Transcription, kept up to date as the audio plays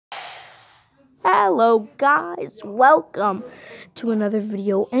Hello guys, welcome to another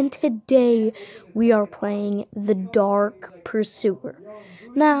video, and today we are playing The Dark Pursuer.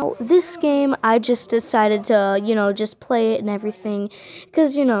 Now, this game, I just decided to, just play it and everything,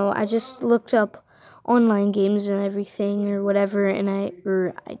 because, I just looked up online games and everything, or whatever, and I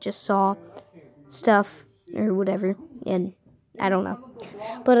just saw stuff, or whatever, and I don't know.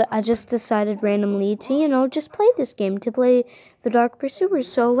 But I just decided randomly to, just play this game, to play The Dark Pursuer,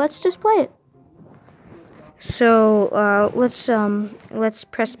 so let's just play it. So, let's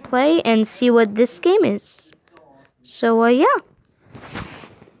press play and see what this game is. So, yeah.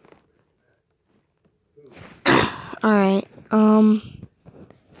 Alright,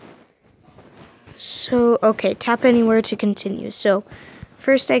 so, okay, tap anywhere to continue. So,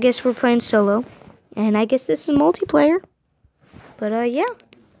 first, I guess we're playing solo, and I guess this is multiplayer. But, yeah.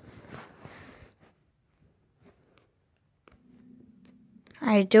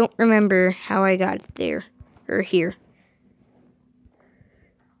 I don't remember how I got there. Or here.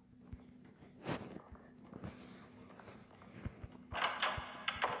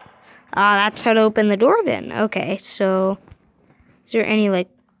 That's how to open the door then. Okay, so is there any like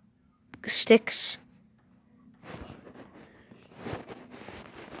sticks?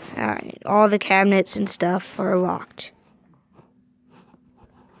 Alright, all the cabinets and stuff are locked.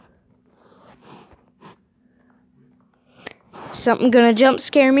 Something gonna jump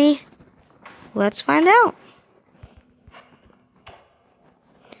scare me? Let's find out.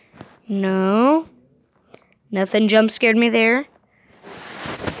 No. Nothing jump scared me there.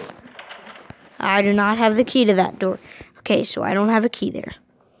 I do not have the key to that door. Okay, so I don't have a key there.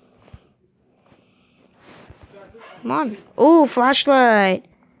 Come on. Oh, flashlight.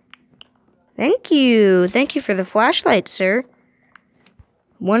 Thank you. Thank you for the flashlight, sir.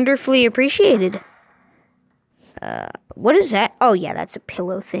 Wonderfully appreciated. What is that? Oh, yeah, that's a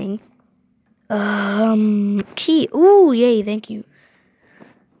pillow thing. Key. Ooh, yay, thank you.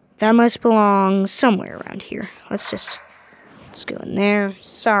 That must belong somewhere around here. Let's go in there.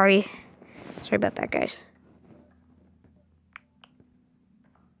 Sorry about that, guys.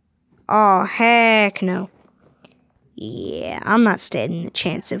 Oh, heck no. Yeah, I'm not standing a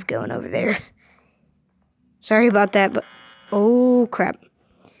chance of going over there. Sorry about that, but... Oh, crap.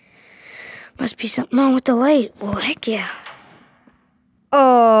 Must be something wrong with the light. Well, heck yeah.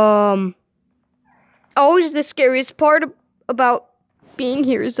 Always the scariest part about being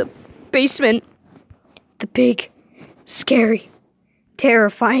here is the basement. The big, scary,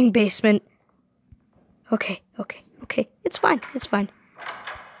 terrifying basement. Okay. It's fine.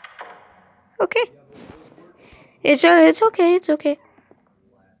 Okay. It's okay.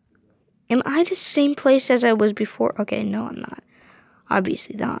 Am I the same place as I was before? Okay, no, I'm not.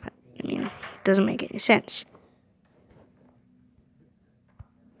 Obviously not. I mean, it doesn't make any sense.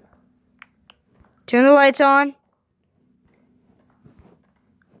 Turn the lights on.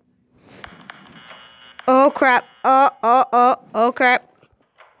 Oh, crap. Oh, crap.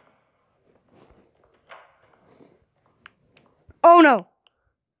 Oh, no.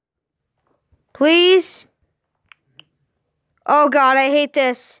 Please. Oh, God, I hate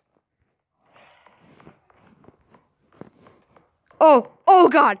this. Oh,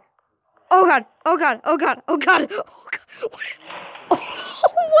 God. Oh, God.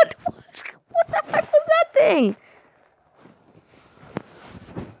 What the heck was that thing?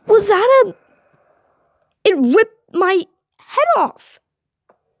 Was that It ripped my head off.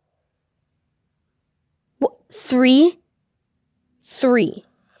 What? Three?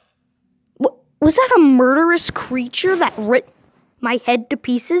 What? Was that a murderous creature that ripped my head to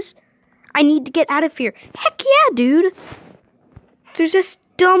pieces? I need to get out of here. Heck yeah, dude. There's this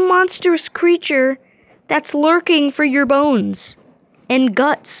dumb monstrous creature that's lurking for your bones and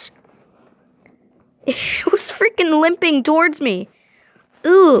guts. It was freaking limping towards me.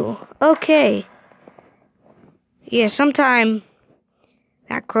 Ooh, okay. Yeah, sometime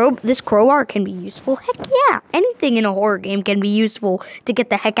this crowbar can be useful. Heck yeah, anything in a horror game can be useful to get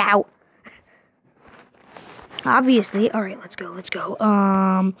the heck out. Obviously. All right, let's go.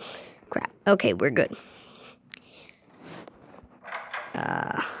 Crap. Okay, we're good.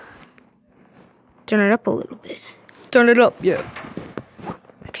 Turn it up a little bit. Turn it up, yeah.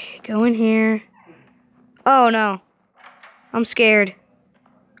 Okay, go in here. Oh no, I'm scared.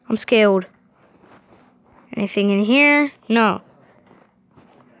 Anything in here? No.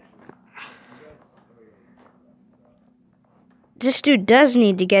 This dude does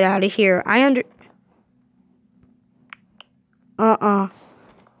need to get out of here. I do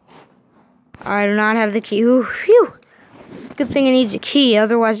not have the key. Ooh, phew. Good thing it needs a key,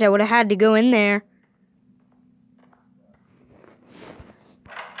 otherwise I would have had to go in there.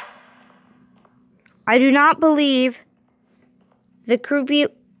 I do not believe the creepy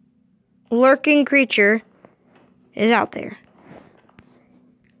lurking creature is out there.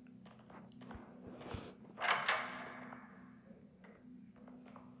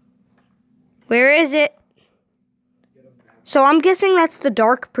 Where is it? So I'm guessing that's the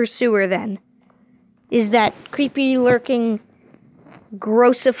dark pursuer then. Is that creepy lurking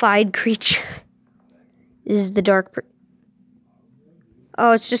grossified creature. Is the dark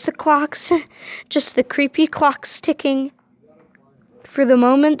Oh, it's just the clocks. Just the creepy clocks ticking. For the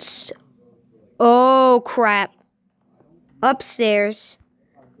moments. Oh, crap. Upstairs.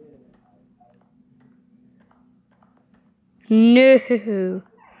 No.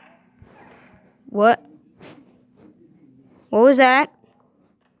 What? What was that?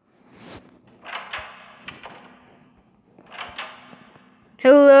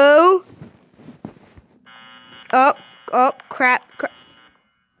 Hello? Oh, crap.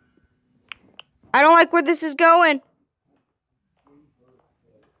 I don't like where this is going.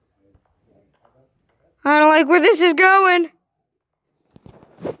 I don't like where this is going.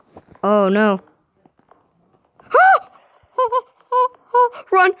 Oh, no.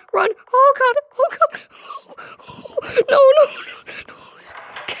 Run. Oh, God. No.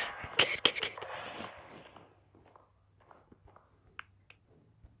 Get.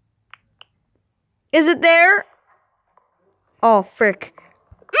 Is it there? Oh, frick.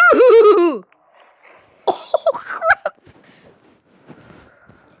 Ooh! Oh, crap.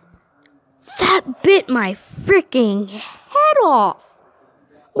 That bit my freaking head off.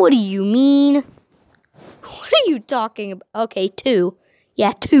 What do you mean? What are you talking about? Okay, 2.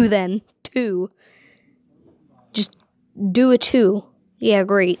 Yeah, 2 then. 2. Just do a 2. Yeah,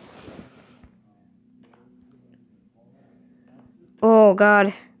 great. Oh,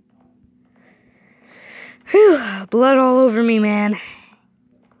 God. Whew, blood all over me, man.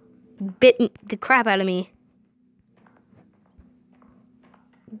 Bit the crap out of me.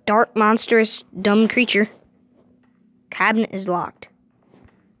 Dark, monstrous, dumb creature. Cabinet is locked.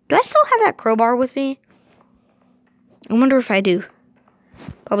 Do I still have that crowbar with me? I wonder if I do.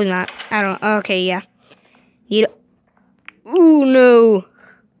 Probably not. I don't know. Okay, yeah. Ooh, no.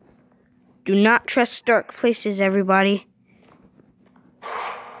 Do not trust dark places, everybody.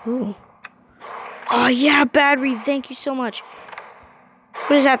 Ooh. Oh, yeah, battery. Thank you so much.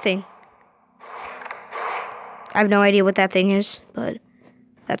 What is that thing? I have no idea what that thing is, but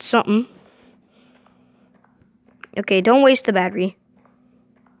that's something. Okay, don't waste the battery.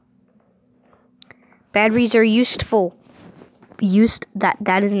 Batteries are useful.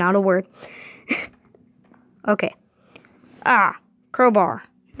 That is not a word. Okay. Crowbar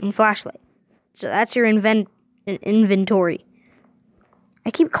and flashlight. So that's your inventory.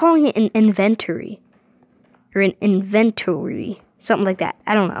 I keep calling it an inventory. Or an inventory. Something like that.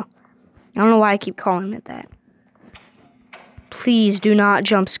 I don't know. I don't know why I keep calling it that. Please do not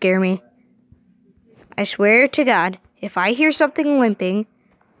jump scare me. I swear to God, if I hear something limping,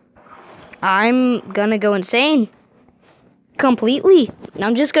 I'm gonna go insane. Completely.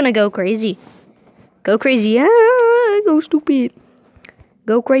 I'm just gonna go crazy. Go crazy. Go stupid.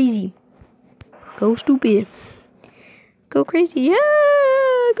 Go crazy. Go stupid. Go crazy.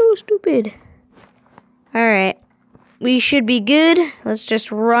 Go stupid. Alright. We should be good. Let's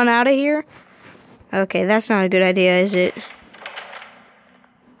just run out of here. Okay, that's not a good idea, is it?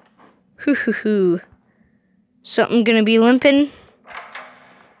 Hoo. Something gonna be limping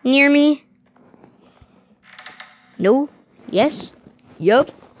near me? No? Yes?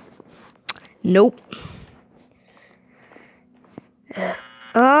 Yup? Nope.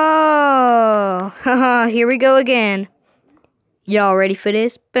 Oh, haha, here we go again. Y'all ready for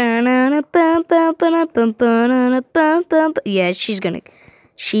this? Yeah,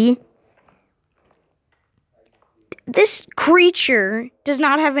 this creature does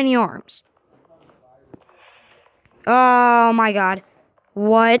not have any arms. Oh my God.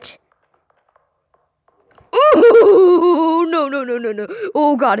 What? Ooh, no.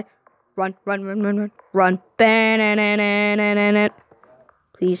 Oh God. Run.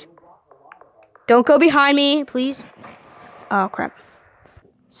 Please. Don't go behind me, please. Oh, crap.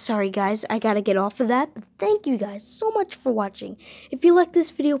 Sorry, guys. I gotta get off of that. But thank you guys so much for watching. If you like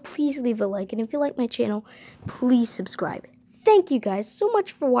this video, please leave a like. And if you like my channel, please subscribe. Thank you guys so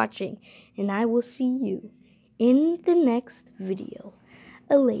much for watching. And I will see you in the next video.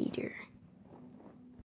 Later.